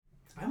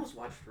almost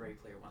watched Ready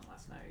Player One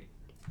last night.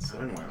 I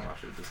didn't want to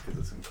watch it just because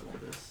it's in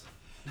Columbus.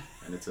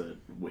 And it's a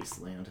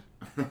wasteland.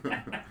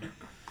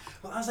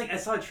 Well, I was like, I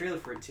saw a trailer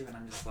for it too, and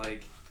I'm just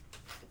like,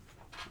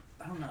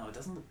 I don't know, it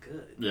doesn't look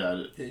good.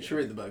 Yeah, you should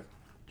read the book.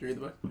 Did you read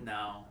the book?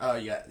 No. Oh,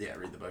 yeah,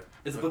 read the book.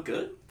 Is the book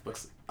good?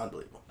 Book's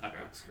unbelievable. Okay.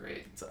 Looks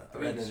great. It's I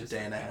read it in a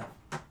day and a half.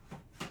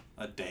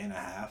 A day and a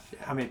half?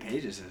 Yeah. How many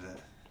pages is it?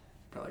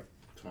 Probably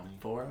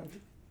 24.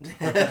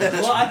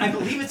 Well, I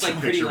believe it's like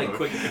pretty like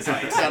quick and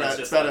concise.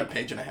 It's about a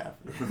page and a half.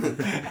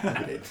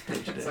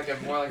 It's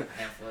like more like a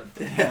pamphlet.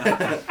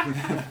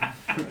 Yeah.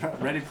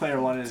 Ready Player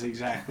One is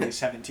exactly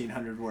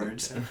 1,700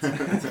 words.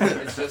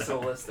 It's just a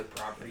list of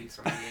properties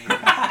from the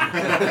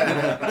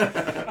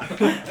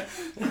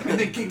game. And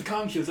then King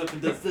Kong shows up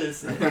and does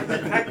this, and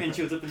then Pac-Man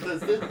shows up and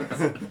does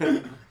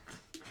this.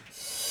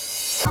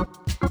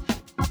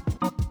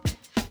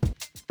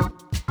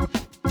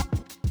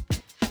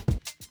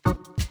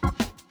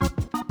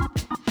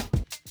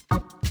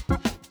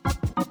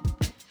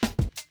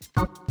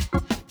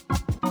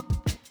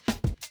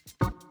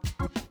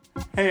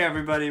 Hey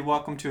everybody,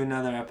 welcome to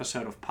another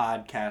episode of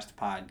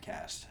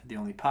Podcast, the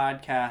only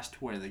podcast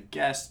where the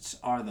guests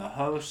are the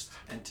hosts,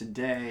 and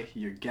today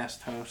your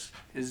guest host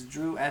is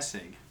Drew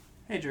Essig.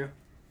 Hey Drew.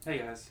 Hey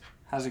guys.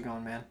 How's it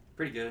going, man?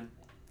 Pretty good.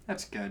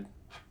 That's good.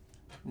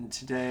 And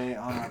today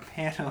on our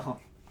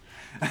panel,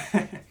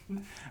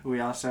 we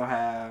also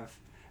have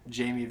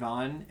Jamie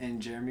Vaughn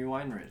and Jeremy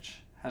Weinrich.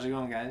 How's it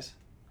going, guys?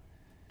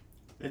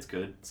 It's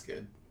good. It's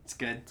good. It's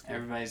good.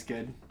 Everybody's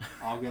good.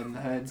 All good in the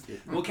hood.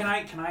 Well, can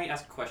I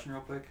ask a question real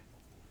quick?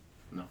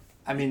 No.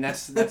 I mean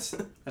that's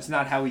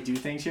not how we do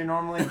things here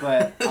normally,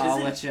 but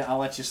I'll let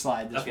you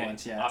slide this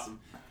once. Yeah.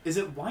 Awesome. Is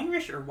it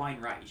Weinrich or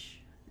Weinreich?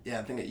 Yeah,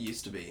 I think it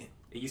used to be.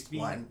 It used to be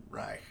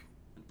Weinreich.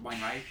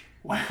 Weinreich.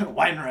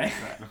 Weinreich.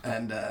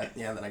 And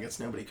then I guess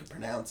nobody could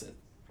pronounce it.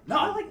 No,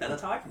 I like that.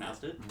 That's how I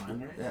pronounced it.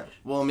 Yeah.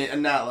 Well, I mean,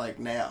 and not like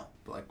now,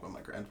 but like when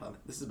my grandfather.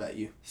 This is about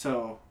you.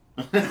 So,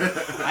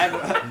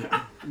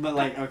 but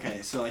like,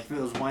 okay, so like if it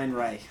was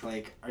Weinreich,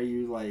 like, are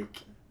you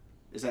like,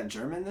 is that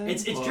German then?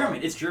 It's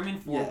German. It's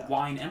German for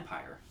wine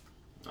empire.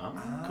 Oh.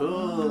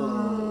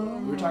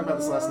 Cool. We were talking about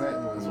this last night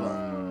as well.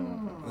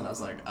 And then I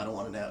was like, I don't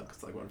want to know,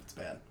 because like, what if it's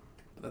bad?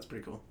 But that's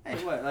pretty cool. Hey,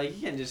 what? Like,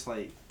 you can just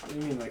like, what do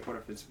you mean, like, what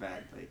if it's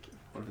bad? Like,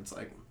 what if it's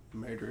like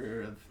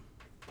murderer of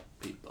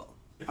people?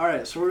 All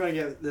right, so we're gonna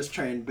get this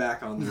train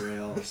back on the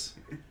rails,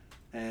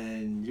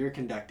 and you're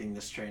conducting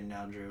this train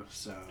now, Drew.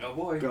 So, oh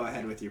boy, go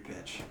ahead with your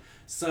pitch.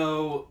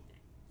 So,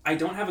 I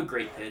don't have a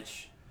great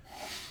pitch.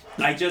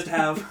 I just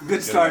have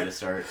good start.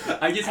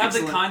 I just have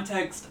the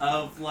context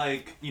of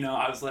like, you know,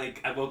 I was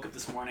like, I woke up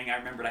this morning, I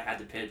remembered I had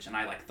to pitch, and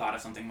I like thought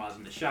of something while I was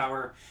in the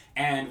shower,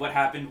 and what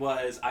happened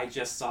was I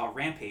just saw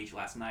Rampage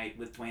last night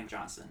with Dwayne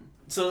Johnson.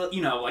 So,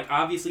 you know, like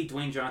obviously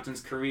Dwayne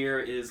Johnson's career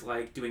is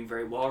like doing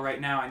very well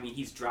right now. I mean,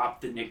 he's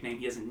dropped the nickname,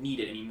 he doesn't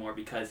need it anymore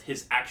because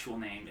his actual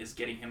name is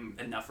getting him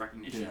enough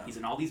recognition. Yeah. He's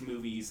in all these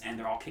movies and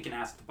they're all kicking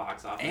ass at the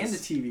box office. And the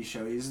TV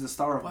show, he's the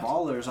star of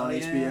Ballers on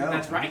HBO.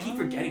 That's right, I keep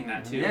forgetting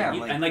that too. Yeah,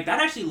 and like that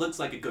actually looks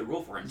like a good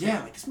role for him too.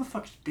 Yeah, like this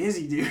motherfucker's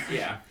busy, dude.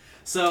 Yeah.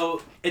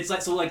 So it's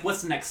like,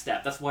 what's the next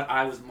step? That's what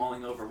I was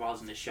mulling over while I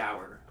was in the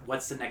shower.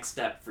 What's the next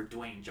step for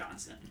Dwayne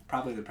Johnson?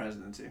 Probably the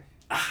presidency.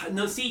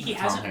 No, see, he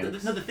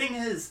hasn't. No, the thing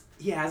is,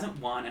 he hasn't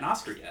won an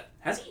Oscar yet,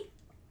 has he?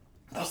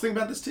 I was thinking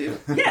about this too.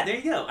 Yeah, there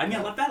you go. I mean,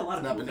 I've had a lot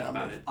of people think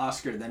about it.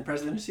 Oscar, then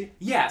presidency.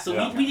 Yeah, so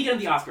we need to get him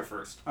the Oscar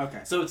first.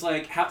 Okay. So it's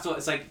like,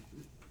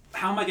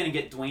 how am I going to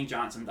get Dwayne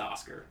Johnson the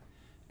Oscar?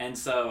 And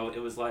so it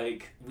was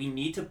like, we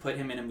need to put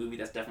him in a movie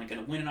that's definitely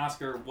going to win an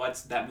Oscar.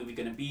 What's that movie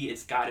going to be?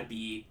 It's got to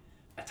be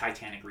a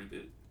Titanic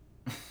reboot.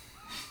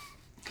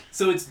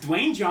 So it's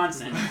Dwayne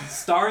Johnson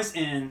stars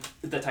in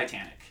the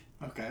Titanic.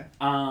 Okay.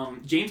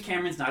 James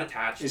Cameron's not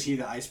attached. Is he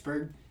the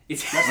iceberg?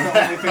 That's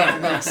the only thing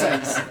that makes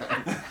sense.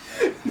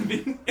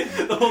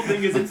 The whole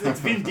thing is it's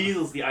Vin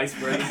Diesel's the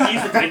iceberg and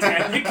he's the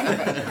Titanic,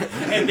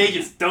 and they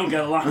just don't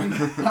get along.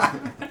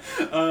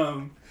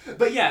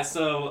 But yeah,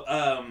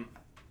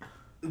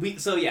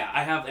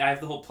 I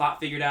have the whole plot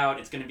figured out.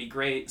 It's gonna be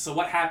great. So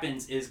what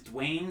happens is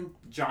Dwayne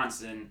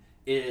Johnson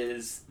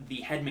is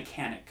the head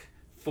mechanic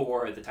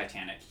for the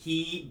Titanic.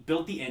 He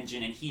built the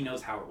engine and he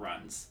knows how it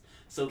runs.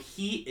 So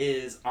he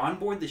is on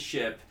board the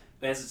ship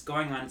as it's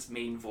going on its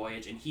maiden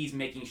voyage, and he's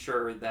making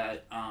sure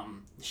that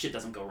shit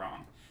doesn't go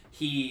wrong.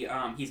 He's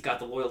got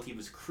the loyalty of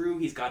his crew.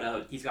 He's got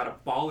a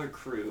baller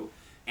crew,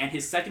 and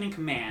his second in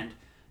command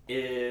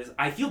is,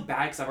 I feel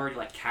bad because I've already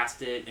like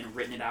cast it and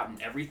written it out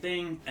and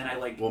everything, and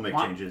we'll make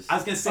changes. I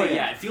was gonna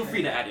say feel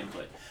free to add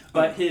input,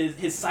 but his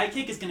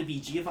sidekick is gonna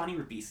be Giovanni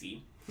Ribisi.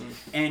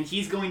 And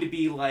he's going to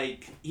be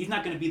like, he's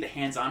not going to be the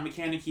hands-on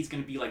mechanic, he's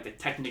going to be like the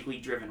technically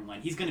driven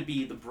one. He's going to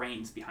be the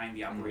brains behind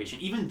the operation.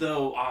 Even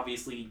though,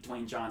 obviously,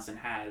 Dwayne Johnson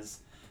has,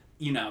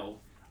 you know,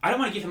 I don't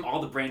want to give him all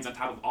the brains on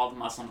top of all the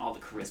muscle and all the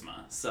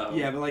charisma, so...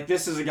 Yeah, but like,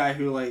 this is a guy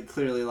who like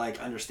clearly like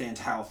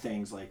understands how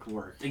things like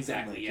work.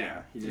 Exactly, like,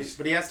 yeah.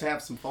 But he has to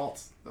have some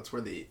faults. That's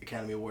where the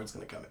Academy Award's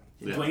going to come in.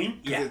 Yeah. Dwayne?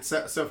 Yeah.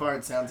 So far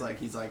it sounds like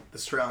he's like the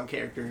strong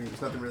character.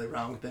 There's nothing really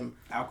wrong with him.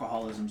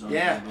 Alcoholism's on the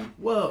problem.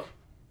 Whoa.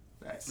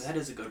 Nice. Yes. That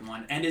is a good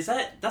one. And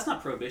that's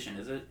not Prohibition,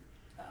 is it?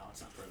 No,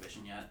 it's not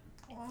Prohibition yet.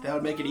 That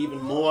would make it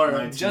even more.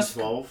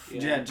 1912.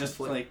 Yeah, just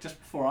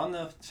before on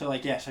the so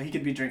he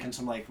could be drinking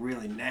some like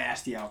really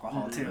nasty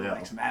alcohol too, Yeah.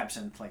 like some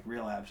absinthe, like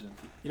real absinthe.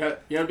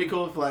 It'd be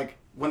cool if like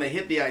when they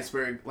hit the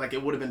iceberg, like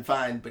it would have been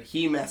fine, but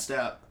he messed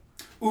up.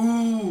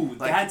 Ooh,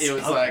 Like, that's it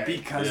was okay. like-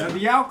 Because Yeah. of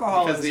the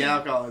alcohol. Because of the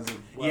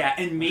alcoholism. Yeah,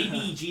 and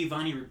maybe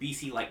Giovanni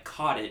Ribisi like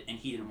caught it and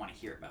he didn't want to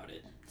hear about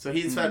it. So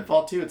he's at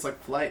fault too. It's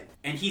like Flight.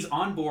 And he's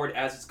on board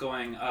as it's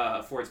going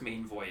for its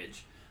maiden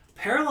voyage.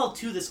 Parallel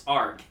to this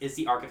arc is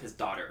the arc of his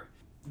daughter.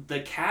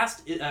 The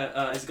cast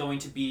is going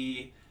to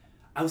be,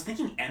 I was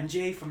thinking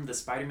MJ from the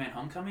Spider-Man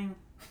Homecoming.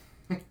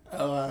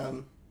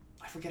 Oh,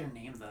 I forget her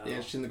name though.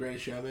 yeah, she's in The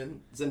Greatest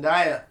Showman.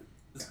 Zendaya.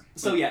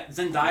 So yeah,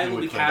 Zendaya Who will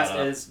be would play cast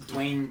that up? as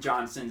Dwayne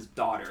Johnson's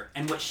daughter,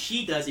 and what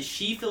she does is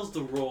she fills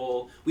the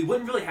role. We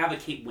wouldn't really have a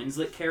Kate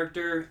Winslet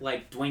character.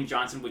 Like Dwayne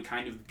Johnson would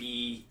kind of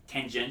be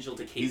tangential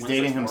to Kate He's Winslet's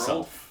dating world.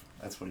 himself.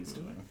 That's what he's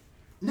doing.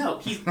 No,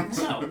 he's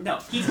no.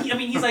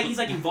 He's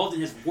like involved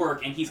in his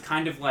work, and he's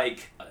kind of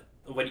like.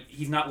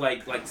 He's not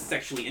like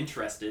sexually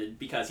interested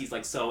because he's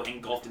like so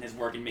engulfed in his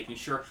work and making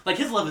sure like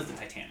his love is the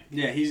Titanic.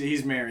 Yeah,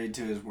 he's married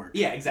to his work.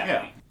 Yeah, exactly.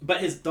 Yeah. But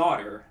his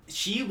daughter,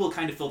 she will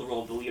kind of fill the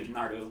role of the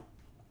Leonardo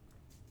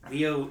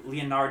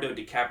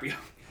DiCaprio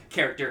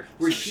character,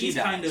 where So she she's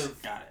kind dies.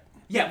 of Got it.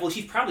 yeah. Well,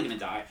 she's probably gonna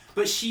die,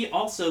 but she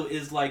also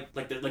is like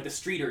the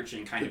street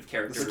urchin kind of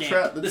character, The the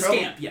trouble,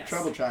 scamp, yes,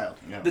 Trouble child.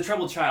 Yeah. the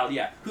troubled child,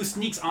 yeah, who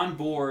sneaks on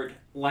board.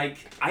 Like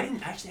I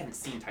haven't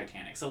seen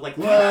Titanic, so like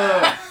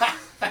Whoa!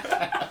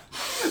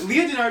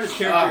 Leonardo's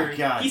character, Oh,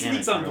 God he damn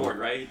sneaks it, on bro. board,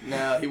 right?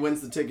 No, he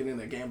wins the ticket in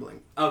the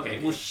gambling. Okay,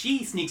 well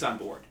she sneaks on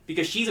board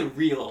because she's a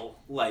real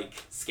like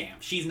scam.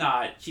 She's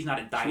not a She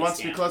diet wants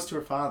scam. to be close to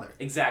her father.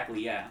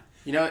 Exactly, yeah.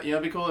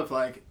 It'd be cool if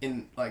like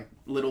in like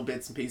little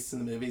bits and pieces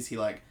in the movies he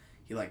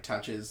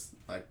touches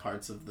like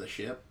parts of the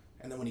ship,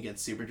 and then when he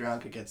gets super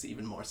drunk it gets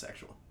even more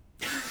sexual.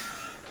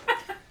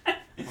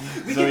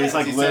 So he's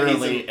like He said he's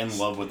literally in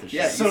love with the shit.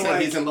 Yeah, So, he said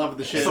like- he's in love with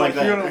the ship. It's like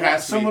You're that. gonna, There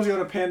has to be- someone's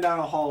gonna pan down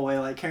a hallway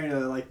like carrying a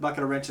like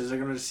bucket of wrenches. They're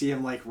gonna see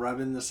him like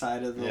rubbing the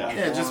side of the Yeah. like,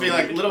 Yeah, just be wall,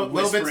 like little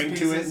bits and whispering to it.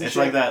 pieces. and It's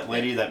shit. like that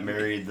lady that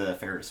married the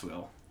Ferris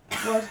wheel.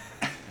 What?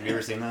 Have you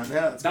ever seen that?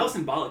 Yeah, it's That was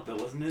symbolic though,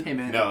 wasn't it? Hey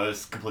man, No, it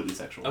was completely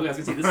sexual. Okay, I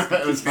was gonna say this is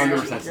It was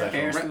 100% Yeah, sexual.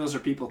 Ferris wheels are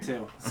people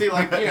too. See,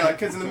 like,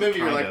 because in the movie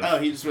you're Kind like, of. oh,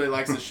 he just really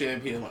likes the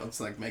ship, he wants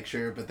to, like, make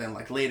sure, but then,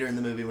 like, later in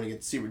the movie when he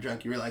gets super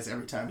drunk, you realize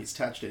every time he's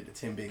touched it, it's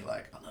him being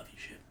like, I love you,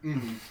 ship.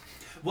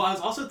 Well, I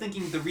was also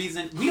thinking the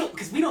reason we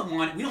don't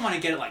want to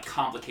get it like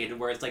complicated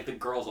where it's like the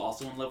girl's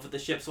also in love with the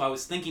ship. So I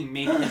was thinking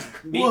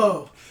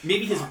Whoa!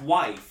 maybe his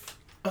wife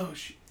Oh,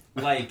 shit.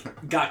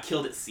 like got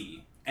killed at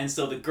sea, and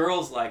so the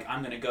girl's like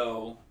I'm gonna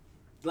go,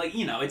 like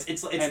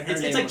it's And her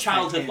it's name like was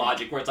childhood Titanic.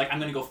 logic where it's like I'm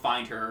gonna go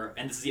find her,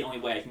 and this is the only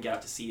way I can get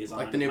out to sea is on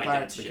Like the new my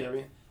Pirates dad's of the ship.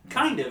 Caribbean.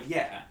 Kind of,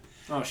 yeah.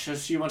 Oh,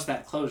 she wants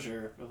that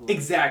closure. Of, like,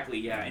 Exactly,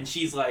 yeah. And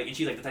she's like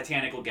the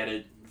Titanic will get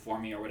it for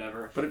me or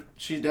whatever. But if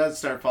she does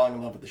start falling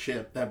in love with the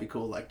ship, that'd be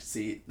cool, like, to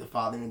see the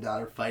father and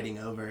daughter fighting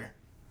over.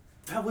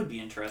 That would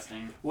be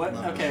interesting. What?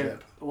 Love the Okay.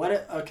 ship.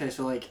 What? Okay.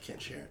 So like,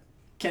 Can't share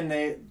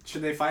it.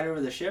 should they fight over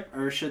the ship,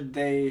 or should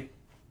they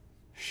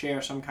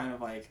share some kind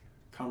of like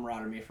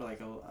camaraderie for like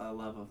a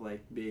love of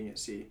like being at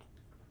sea?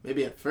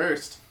 Maybe at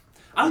first.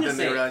 I was but gonna then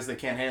they say, realize they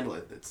can't handle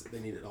it. They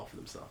need it all for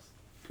themselves.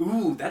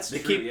 ooh, that's They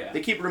true. keep Yeah.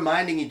 they keep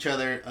reminding each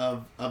other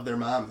of their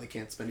mom. They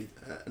can't spend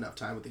enough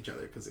time with each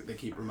other because they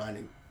keep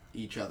reminding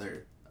each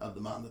other of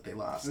the mom that they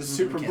lost. It's They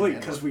super can't bleak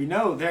handle because it. we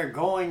know they're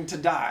going to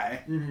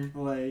die. Mhm.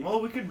 Like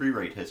Well, we could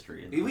rewrite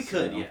history. in We this,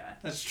 could, you know? yeah.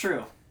 that's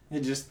true.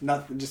 It just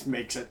nothing just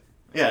makes it.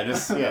 Yeah,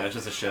 it's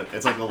just a ship.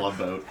 It's like a love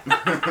boat.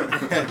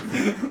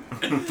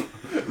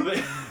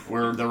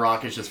 Where the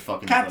rock is just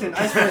fucking. Captain,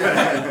 boat.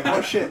 iceberg.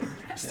 Oh shit!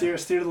 Steer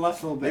to the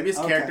left a little bit. Maybe his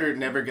Okay. character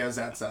never goes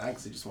outside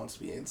because he just wants to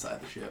be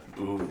inside the ship.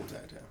 Ooh. The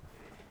entire time.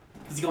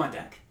 Does he go on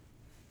deck?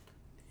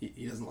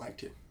 He doesn't like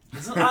to.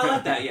 I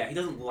like that. Yeah, he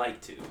doesn't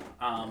like to,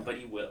 but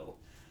he will.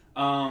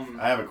 I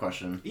have a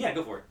question. Yeah,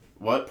 go for it.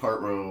 What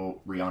part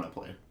will Rihanna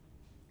play?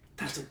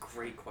 That's a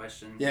great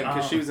question. Yeah,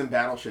 because she was in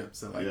Battleship,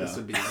 so like Yeah. this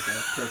would be like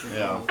a perfect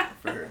Yeah. role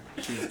for her.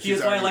 See,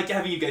 that's why I like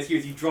having you guys here.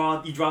 Is you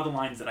draw the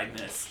lines that I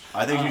miss.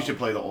 I think you should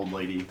play the old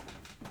lady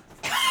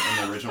in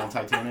the original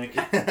Titanic.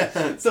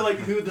 So like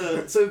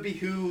so it'd be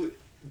who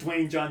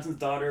Dwayne Johnson's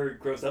daughter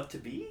grows up to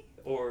be,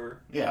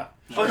 or Yeah.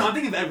 oh no, I'm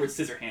thinking of Edward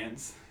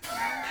Scissorhands.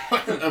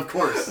 Of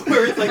course.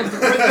 Where it's like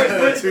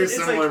where Two it's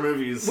similar like,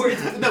 movies. where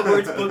it's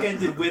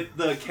bookended with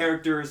the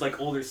character's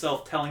like older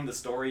self telling the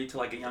story to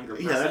like a younger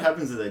person. Yeah, that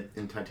happens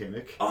in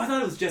Titanic. Oh, I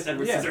thought it was just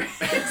Edward Yeah.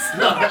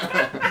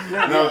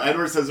 Scissorhands. No,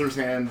 Edward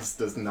Scissorhands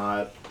does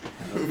not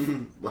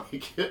have,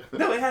 like.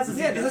 No, it has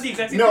the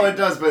exact same No, thing. it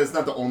does, but it's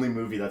not the only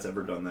movie that's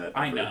ever done that.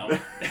 I know.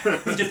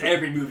 It's just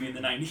every movie in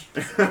the 90s.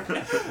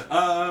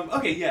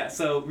 Okay, yeah,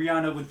 so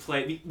Rihanna would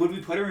play... Would we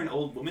put her in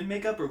old woman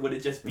makeup, or would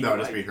it just be No, like...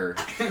 just be her.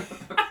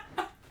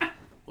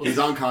 He's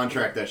on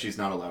contract that she's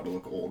not allowed to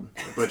look old,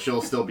 but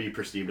she'll still be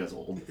perceived as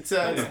old. It's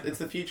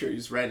the future. You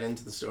just write it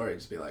into the story.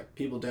 Just be like,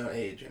 people don't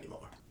age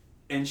anymore.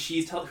 And who's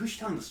she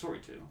telling the story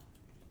to?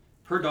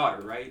 her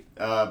daughter, right?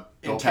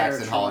 Bill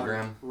Paxton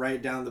hologram.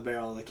 Right down the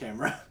barrel of the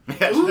camera.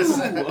 Ooh,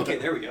 okay,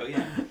 there we go.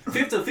 Yeah.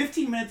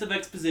 15 minutes of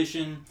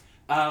exposition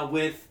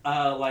with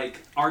like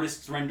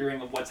artists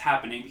rendering of what's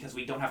happening because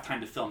we don't have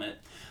time to film it.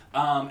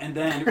 And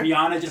then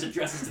Rihanna just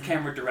addresses the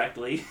camera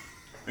directly.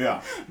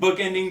 Yeah.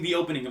 Bookending the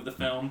opening of the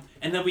film.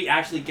 And then we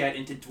actually get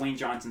into Dwayne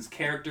Johnson's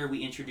character. We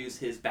introduce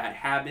his bad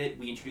habit.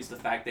 We introduce the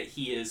fact that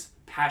he is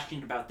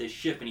passionate about this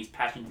ship and he's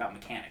passionate about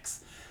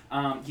mechanics.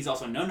 He's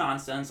also no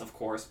nonsense, of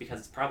course, because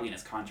it's probably in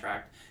his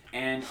contract.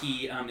 And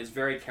he is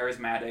very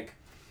charismatic,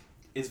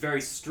 is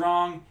very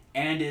strong,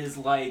 and is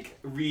like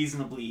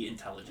reasonably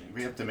intelligent.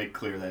 We have to make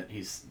clear that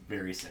he's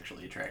very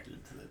sexually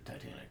attracted to the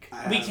Titanic.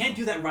 We can't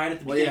do that right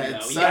at the Well, yeah, beginning,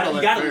 it's though. subtle You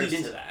at gotta first. lead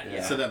into that.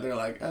 Yeah. So that they're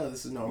like, oh,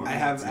 this is normal. I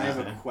have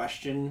nothing. a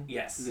question.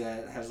 Yes.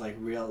 That has like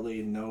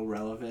really no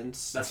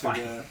relevance. That's to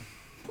fine.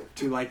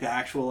 To like the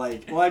actual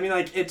like. Well, I mean,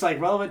 like it's like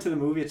relevant to the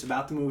movie. It's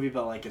about the movie,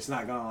 but like it's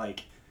not gonna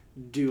like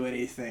do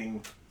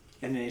anything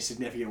in any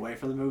significant way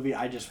for the movie.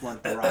 I just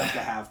want The Rock to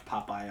have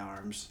Popeye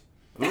arms.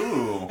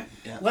 Ooh.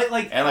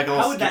 Like And like a how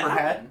little would that skipper hat.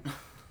 happen?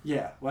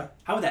 Yeah. What?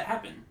 How would that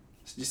happen?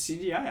 It's just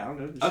CGI. I don't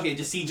know. Just, Okay,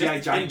 just CGI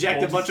just giant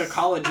inject a bulbs. bunch of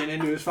collagen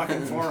into his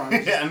fucking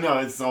forearms. Yeah, no,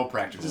 it's all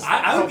practical.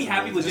 I would be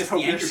happy with just the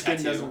hope your anchor skin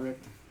tattoo. doesn't rip.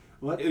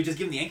 What? It would just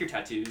give him the anchor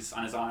tattoos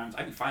on his arms.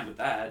 I'd be fine with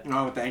that.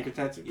 No, with the anchor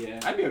tattoo. Yeah.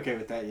 I'd be okay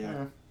with that.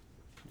 Yeah.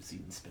 Just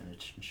eating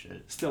spinach and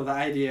shit. Still, the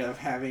idea of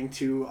having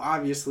two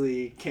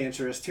obviously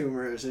cancerous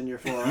tumors in your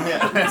forearms,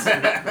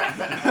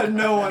 and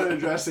no one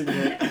addressing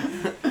it,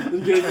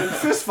 and getting in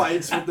fist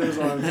fights with those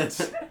arms.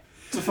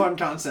 It's a fun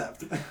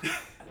concept.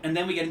 And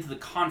then we get into the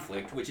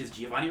conflict, which is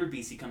Giovanni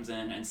Ribisi comes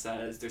in and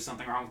says there's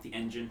something wrong with the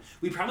engine.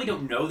 We probably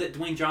don't know that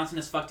Dwayne Johnson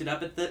has fucked it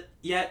up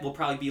yet. We'll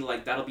probably be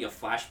like, that'll be a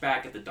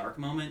flashback at the dark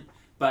moment.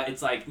 But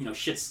it's like,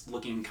 shit's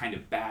looking kind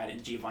of bad,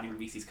 and Giovanni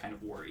Ribisi's kind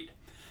of worried.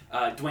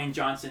 Dwayne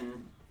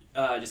Johnson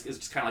is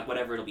just kind of like,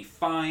 whatever, it'll be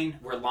fine.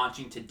 We're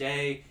launching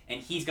today, and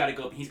he's got to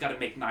go. He's got to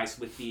make nice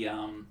with the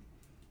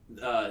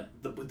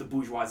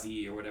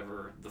bourgeoisie or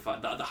whatever, the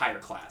higher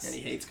class. And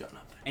he hates going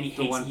up there. And he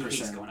The hates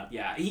 1%. going up.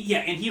 Yeah,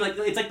 and he like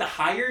it's like the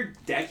higher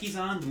deck he's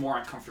on, the more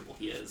uncomfortable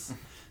he is.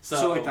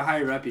 So like the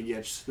higher up he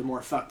gets, the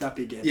more fucked up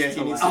he gets. Yeah, he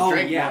So, needs like, to Oh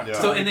drink yeah. more.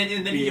 So and then Be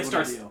he able just to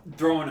starts deal.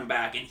 throwing him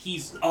back, and he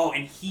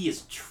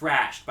is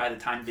trashed by the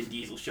time Vin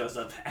Diesel shows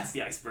up as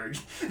the iceberg.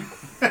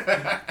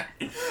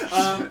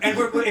 And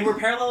we're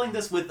paralleling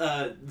this with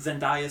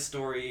Zendaya's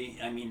story.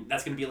 I mean,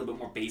 that's gonna be a little bit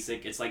more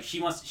basic. It's like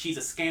she's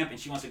a scamp and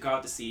she wants to go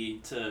out to sea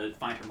to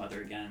find her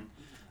mother again.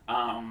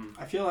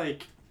 I feel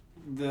like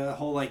the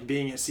whole like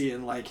being at sea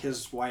and like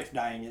his wife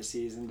dying at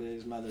sea and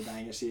his mother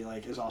dying at sea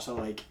like is also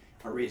like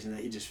a reason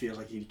that he just feels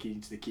like he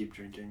needs to keep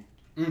drinking.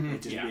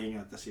 Like just being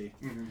at the sea.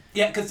 Mm-hmm.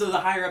 Yeah, because so the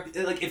higher up,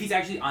 like if he's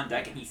actually on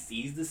deck and he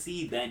sees the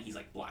sea, then he's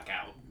like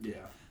blackout. Yeah.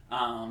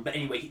 But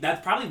anyway,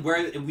 that's probably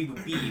where we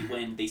would be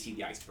when they see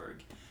the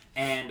iceberg.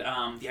 And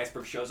the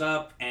iceberg shows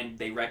up, and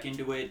they wreck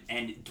into it,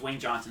 and Dwayne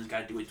Johnson's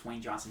got to do what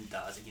Dwayne Johnson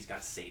does, and he's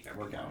got to save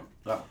everyone.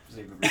 Oh,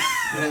 save the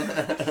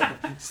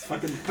Just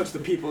fucking puts the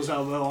people's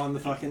elbow on the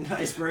fucking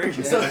iceberg.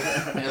 Yeah.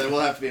 Yeah, there will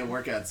have to be a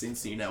workout scene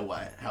so you know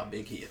how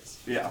big he is.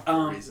 Yeah. For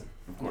a reason.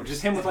 Or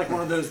just him with like one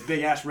of those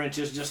big ass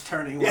wrenches just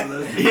turning one of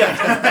those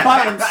Yeah.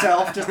 by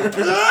himself,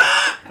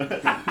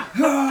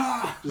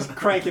 just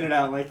cranking it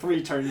out like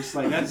 3 turns.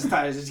 Like that's as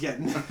tight as it's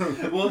getting.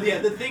 Well, yeah,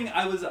 the thing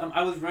I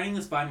was running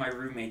this by my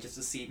roommate just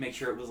to make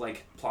sure it was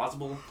like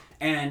plausible,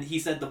 and he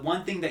said the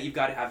one thing that you've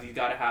got to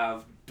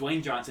have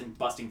Dwayne Johnson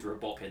busting through a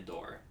bulkhead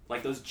door,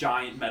 like those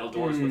giant metal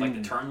doors with like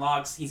the turn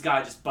locks. He's got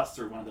to just bust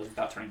through one of those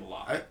without turning the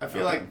lock. I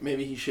feel like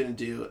maybe he shouldn't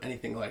do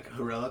anything like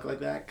heroic like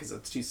that because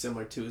it's too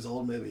similar to his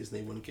old movies and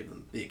they wouldn't give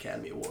him the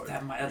Academy Award.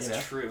 That's you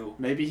know? true.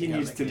 Maybe he Yeah,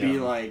 needs like, to be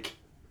like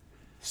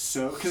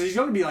because he's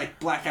going to be like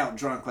blackout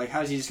drunk. Like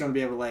how's he just going to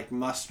be able to like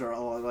muster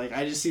all like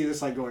I just see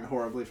this like going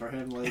horribly for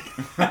him. Like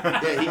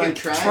Yeah, he like,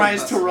 can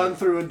tries to run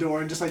through a door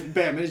and just like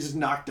bam, and he's just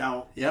knocked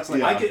out. Yep. It's like,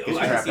 Yeah. I could he's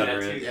see trapped that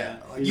under too. it. Yeah.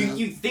 Like,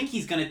 You think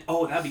he's gonna?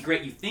 Oh, that'd be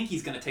great. You think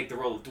he's gonna take the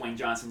role of Dwayne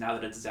Johnson now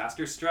that a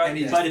disaster struck, And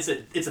he but it's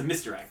a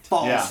misdirect.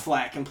 falls Yeah.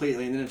 flat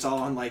completely, and then it's all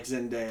on like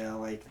Zendaya.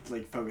 Like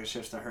focus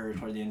shifts to her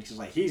toward the end because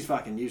like he's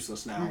fucking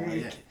useless now.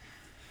 Like Yeah.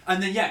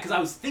 And then because I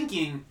was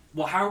thinking,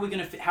 well, how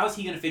is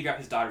he gonna figure out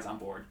his daughter's on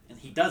board? And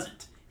he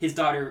doesn't. His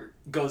daughter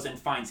goes and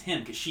finds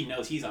him because she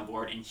knows he's on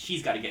board, and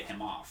she's got to get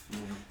him off.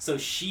 So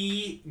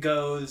she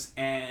goes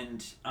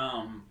and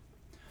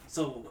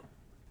so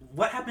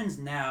what happens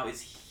now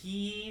is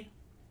he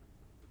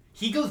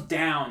goes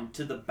down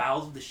to the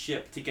bowels of the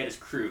ship to get his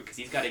crew because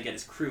he's got to get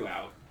his crew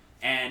out,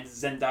 and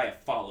Zendaya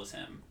follows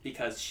him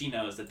because she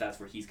knows that that's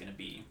where he's gonna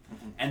be,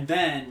 and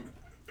then.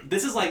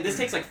 This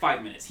takes like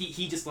 5 minutes. He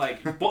just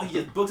he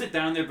just books it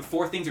down there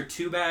before things are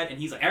too bad, and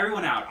he's like,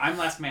 everyone out. I'm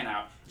last man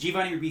out.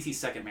 Giovanni Ribisi's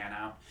second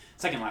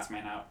last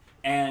man out.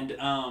 And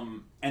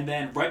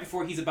then right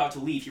before he's about to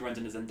leave, he runs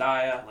into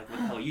Zendaya. Like, what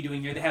the hell are you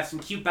doing here? They have some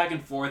cute back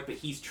and forth, but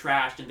he's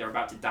trashed and they're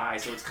about to die,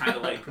 so it's kind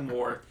of like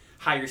more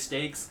higher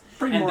stakes.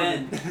 pretty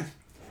And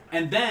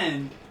morbid.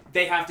 then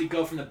they have to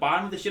go from the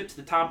bottom of the ship to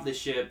the top of the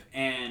ship,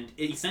 and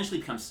it essentially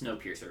becomes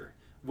Snowpiercer,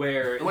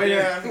 where Wait,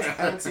 I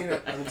haven't seen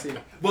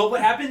it. well,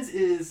 what happens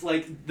is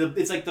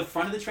it's like the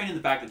front of the train and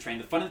the back of the train.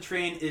 The front of the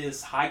train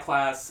is high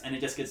class, and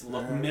it just gets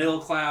middle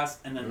class,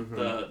 and then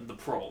the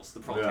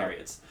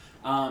proletariats.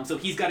 So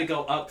he's got to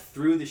go up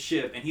through the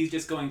ship, and he's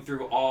just going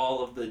through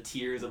all of the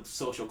tiers of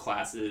social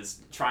classes,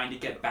 trying to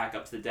get back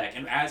up to the deck.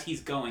 And as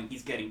he's going,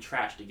 he's getting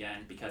trashed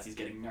again because he's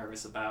getting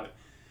nervous about,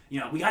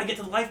 we got to get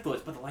to the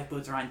lifeboats, but the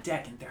lifeboats are on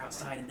deck, and they're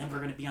outside, and then we're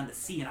going to be on the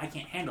sea, and I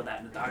can't handle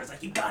that. And the daughter's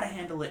like, you got to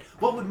handle it.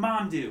 What would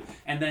Mom do?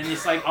 And then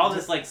it's like all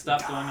this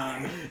stuff going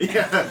on.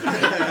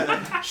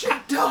 Yeah.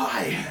 She'd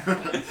die.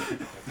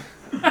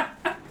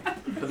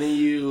 But then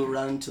you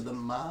run to the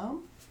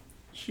mom.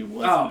 She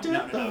wasn't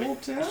dead the whole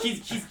time.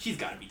 She's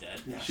got to be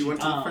dead. Yeah, she went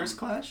to the first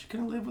class. She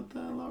couldn't live with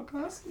the lower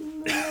class.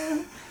 And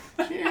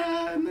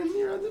then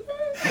you're on the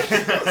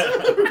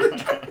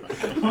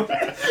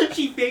bed.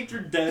 She faked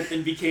her death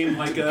and became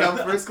become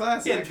first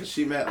class. Yeah. Yeah, because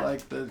she met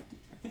the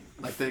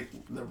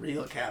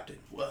real captain.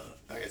 Whoa.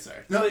 Okay,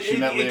 sorry. No, She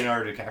met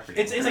Leonardo DiCaprio.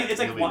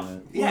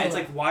 It's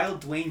like while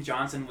Dwayne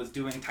Johnson was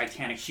doing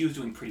Titanic, she was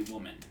doing Pretty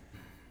Woman.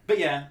 But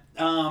yeah,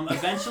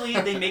 eventually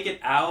they make it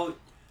out.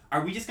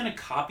 Are we just gonna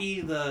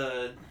copy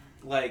the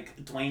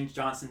Dwayne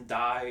Johnson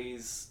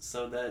dies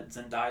so that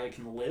Zendaya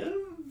can live?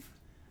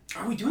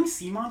 Are we doing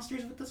sea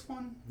monsters with this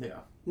one? Yeah.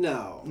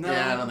 No.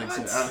 Yeah, I don't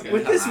think so.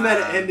 With this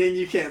meta ending,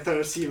 you can't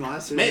throw sea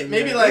monsters.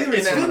 Maybe like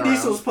Vin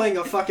Diesel's playing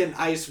a fucking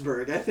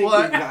iceberg. I think we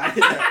got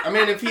it. I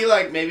mean,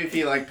 if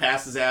he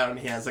passes out and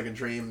he has a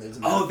dream, there's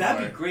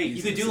that'd be great.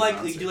 You could do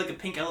a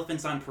Pink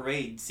Elephants on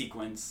Parade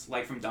sequence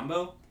like from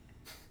Dumbo.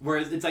 Where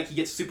it's like he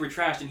gets super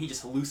trashed and he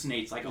just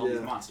hallucinates all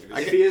these monsters.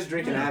 If he is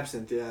drinking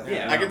absinthe,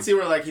 yeah. I can see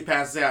where he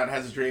passes out and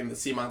has a dream. The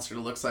sea monster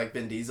looks like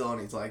Vin Diesel and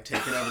he's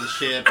taking over the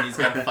ship and he's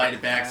got to fight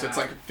it back. So it's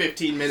a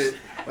 15-minute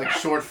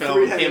short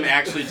film of him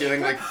actually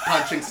doing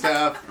punching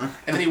stuff.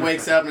 And then he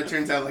wakes up and it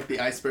turns out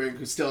the iceberg,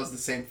 who still has the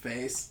same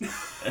face,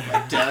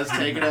 does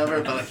take it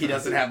over, but he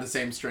doesn't have the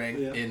same strength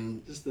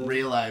in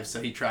real life.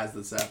 So he tries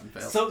this out and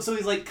fails. So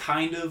he's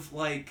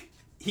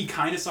he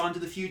kind of saw into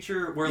the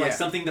future where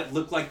something that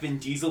looked like Vin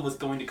Diesel was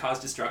going to cause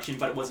destruction,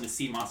 but it wasn't a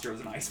sea monster, it was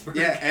an iceberg.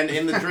 Yeah, and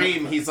in the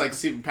dream, he's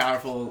super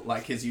powerful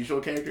like his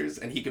usual characters,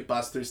 and he could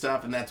bust through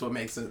stuff, and that's what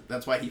makes it.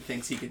 That's why he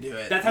thinks he can do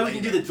it. That's how he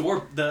can do the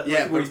door.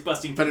 Where he's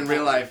busting. But in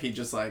real life, he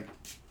just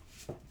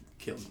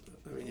killed.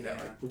 I mean,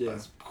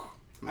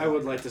 I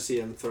would like to see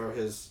him throw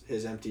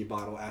his empty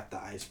bottle at the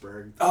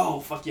iceberg. Oh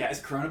fuck yeah! It's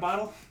a Corona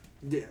bottle.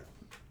 Yeah.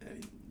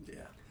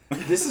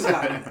 This has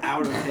gotten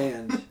out of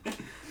hand.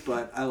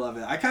 But I love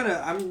it.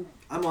 I'm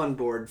on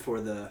board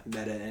for the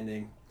meta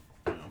ending.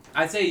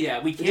 I'd say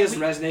we can't. It just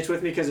resonates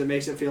with me because it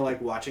makes it feel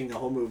like watching the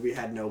whole movie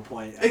had no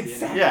point.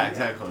 Exactly. Yeah,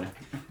 exactly.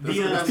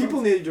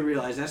 People need to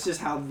realize that's just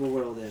how the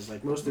world is.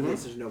 Most of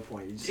this, there's no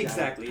point. You just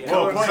exactly.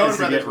 Well, the point is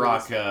to get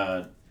Rock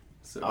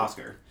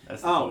Oscar.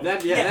 That's the point.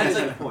 That's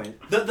the point.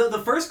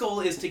 The first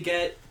goal is to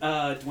get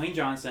Dwayne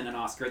Johnson an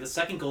Oscar. The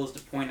second goal is to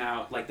point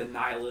out the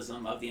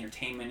nihilism of the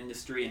entertainment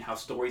industry and how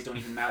stories don't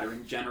even matter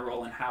in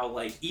general, and how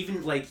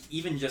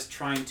even just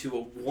trying to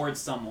award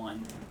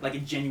someone a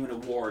genuine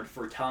award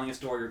for telling a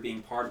story or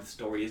being part of the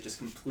story is just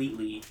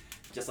completely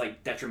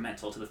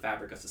detrimental to the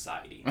fabric of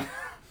society.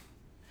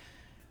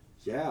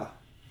 Yeah,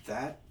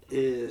 that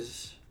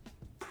is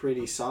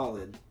pretty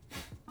solid.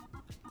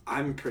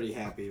 I'm pretty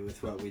happy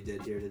with what we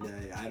did here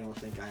today. I don't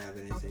think I have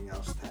anything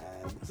else to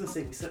add. I was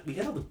gonna say we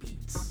hit all the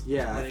beats.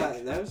 Yeah, I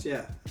thought that was I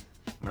mean,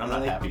 I'm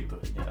not happy,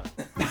 but yeah.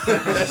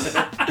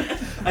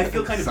 I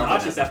feel kind of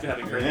nauseous after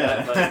having heard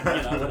that, but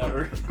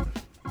whatever.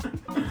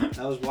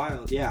 That was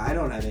wild. Yeah, I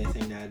don't have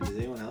anything to add. Does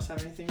anyone else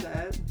have anything to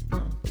add?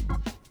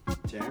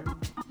 Jeremy?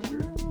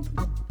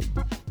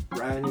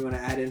 Ryan, you want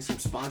to add in some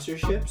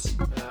sponsorships?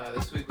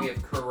 This week we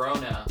have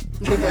Corona,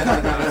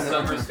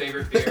 summer's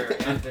favorite beer,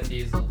 and Vin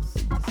Diesel's.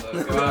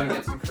 So go out and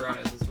get some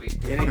Coronas this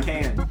week. In a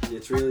can.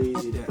 It's really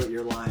easy to put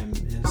your lime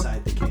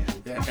inside the can.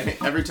 Yeah,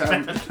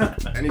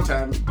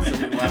 anytime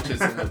somebody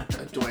watches a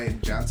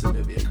Dwayne Johnson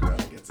movie, a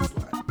Corona gets his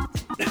lime.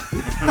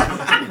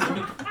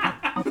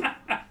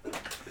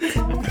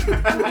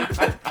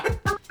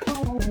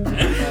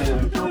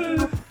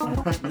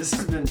 This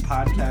has been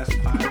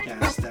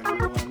Podcast,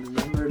 everyone.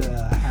 Remember to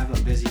have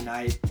a busy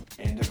night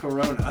and a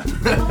Corona.